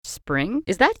Spring?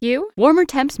 Is that you? Warmer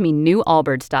temps mean new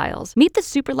Allbirds styles. Meet the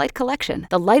Superlight Collection,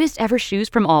 the lightest ever shoes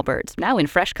from Allbirds, now in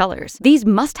fresh colors. These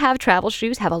must-have travel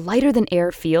shoes have a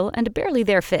lighter-than-air feel and a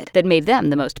barely-there fit that made them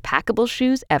the most packable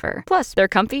shoes ever. Plus, they're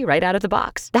comfy right out of the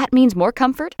box. That means more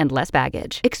comfort and less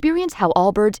baggage. Experience how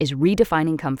Allbirds is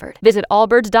redefining comfort. Visit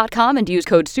allbirds.com and use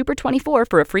code SUPER24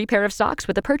 for a free pair of socks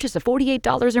with a purchase of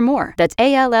 $48 or more. That's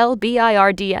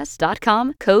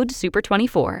ALLBIRDS.com, code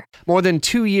SUPER24. More than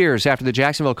 2 years after the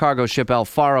Jacksonville cargo ship El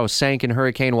Faro sank in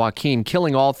Hurricane Joaquin,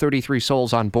 killing all 33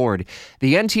 souls on board,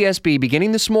 the NTSB,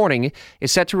 beginning this morning,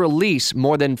 is set to release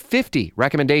more than 50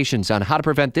 recommendations on how to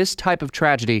prevent this type of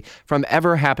tragedy from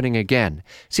ever happening again.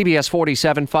 CBS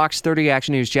 47, Fox 30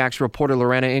 Action News Jax reporter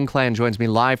Lorena Inclan joins me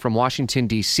live from Washington,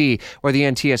 D.C., where the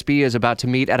NTSB is about to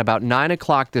meet at about 9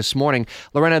 o'clock this morning.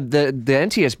 Lorena, the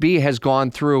NTSB has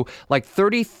gone through like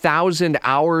 30,000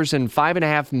 hours and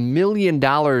 $5.5 million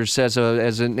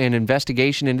as an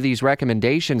investigation into these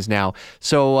recommendations now.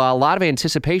 So a lot of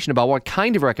anticipation about what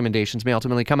kind of recommendations may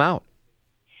ultimately come out.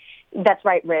 That's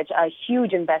right, Rich. A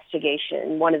huge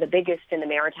investigation, one of the biggest in the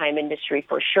maritime industry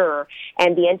for sure.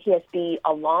 And the NTSB,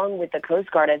 along with the Coast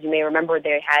Guard, as you may remember,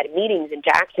 they had meetings in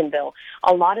Jacksonville.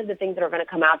 A lot of the things that are going to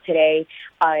come out today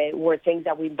were things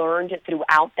that we learned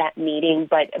throughout that meeting.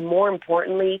 But more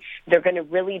importantly, they're going to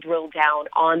really drill down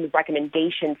on the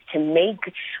recommendations to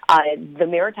make the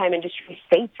maritime industry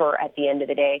safer at the end of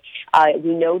the day.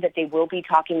 We know that they will be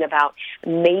talking about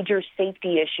major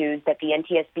safety issues that the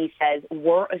NTSB says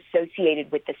were associated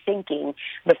with the sinking,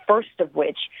 the first of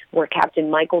which were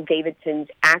Captain Michael Davidson's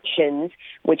actions,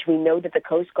 which we know that the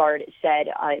Coast Guard said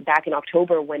back in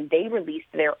October when they released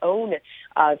their own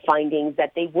findings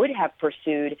that they would have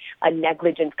pursued a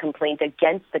negligence complaint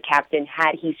against the captain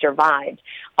had he survived.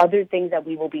 Other things that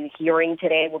we will be hearing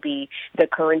today will be the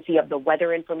currency of the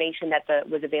weather information that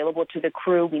was available to the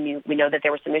crew. We know that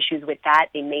there were some issues with that.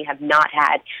 They may have not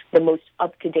had the most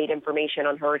up-to-date information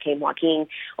on Hurricane Joaquin.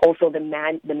 Also, the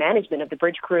management of the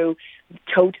bridge crew,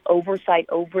 total oversight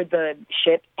over the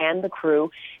ship and the crew,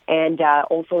 and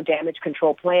also damage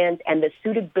control plans and the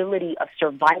suitability of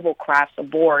survival crafts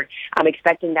aboard. I'm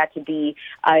expecting that to be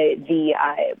the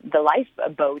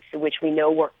lifeboats, which we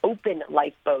know were open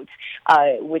lifeboats,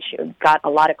 which got a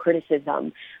lot of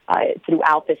criticism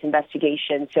throughout this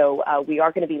investigation. So we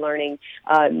are going to be learning,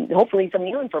 hopefully, some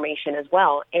new information as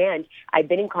well. And I've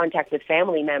been in contact with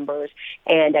family members,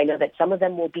 and I know that some of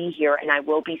them will be here, and I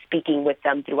will be speaking with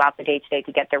them throughout the day today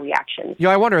to get their reactions. Yeah,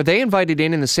 I wonder, are they invited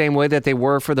in the same way that they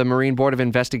were for the Marine Board of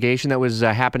Investigation that was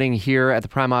happening here at the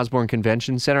Prime Osborne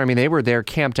Convention Center? I mean, they were there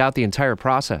camped out the entire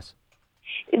process.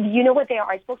 You know what they are?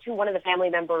 I spoke to one of the family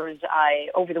members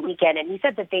over the weekend, and he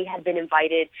said that they had been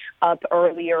invited up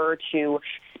earlier to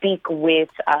speak with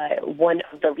one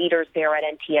of the leaders there at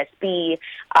NTSB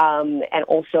and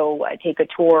also take a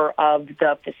tour of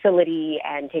the facility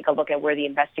and take a look at where the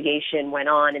investigation went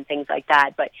on and things like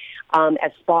that. But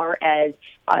as far as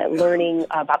learning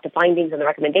about the findings and the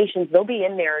recommendations, they'll be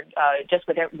in there just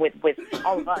with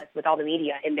all of us, with all the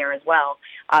media in there as well,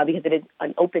 because it is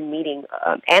an open meeting,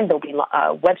 and they'll be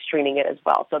web streaming it as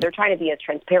well. So they're trying to be as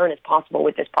transparent as possible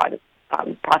with this process.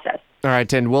 All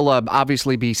right, and we'll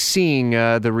obviously be seeing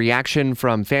the reaction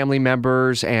from family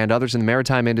members and others in the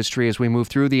maritime industry as we move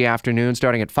through the afternoon,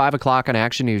 starting at 5 o'clock on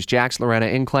Action News Jax. Lorena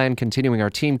Inclan continuing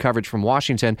our team coverage from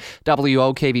Washington.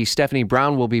 WOKV Stephanie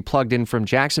Brown will be plugged in from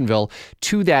Jacksonville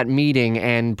to that meeting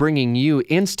and bringing you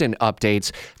instant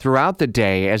updates throughout the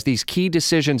day as these key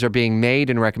decisions are being made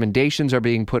and recommendations are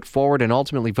being put forward and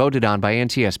ultimately voted on by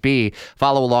NTSB.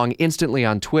 Follow along instantly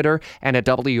on Twitter and at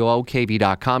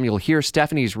WOKV.com. You'll hear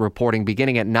Stephanie's report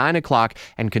beginning at 9 o'clock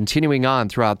and continuing on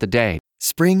throughout the day.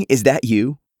 Spring, is that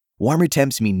you? Warmer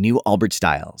temps mean new Allbirds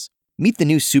styles. Meet the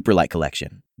new Superlight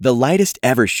Collection, the lightest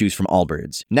ever shoes from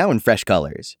Allbirds, now in fresh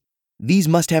colors. These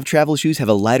must-have travel shoes have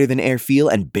a lighter-than-air feel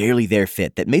and barely-there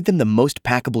fit that made them the most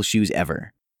packable shoes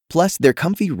ever. Plus, they're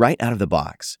comfy right out of the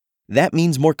box. That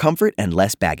means more comfort and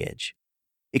less baggage.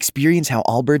 Experience how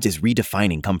Allbirds is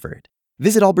redefining comfort.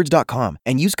 Visit allbirds.com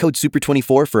and use code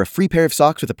SUPER24 for a free pair of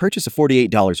socks with a purchase of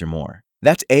 $48 or more.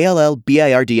 That's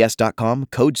ALLBIRDS.com,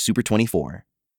 code SUPER24.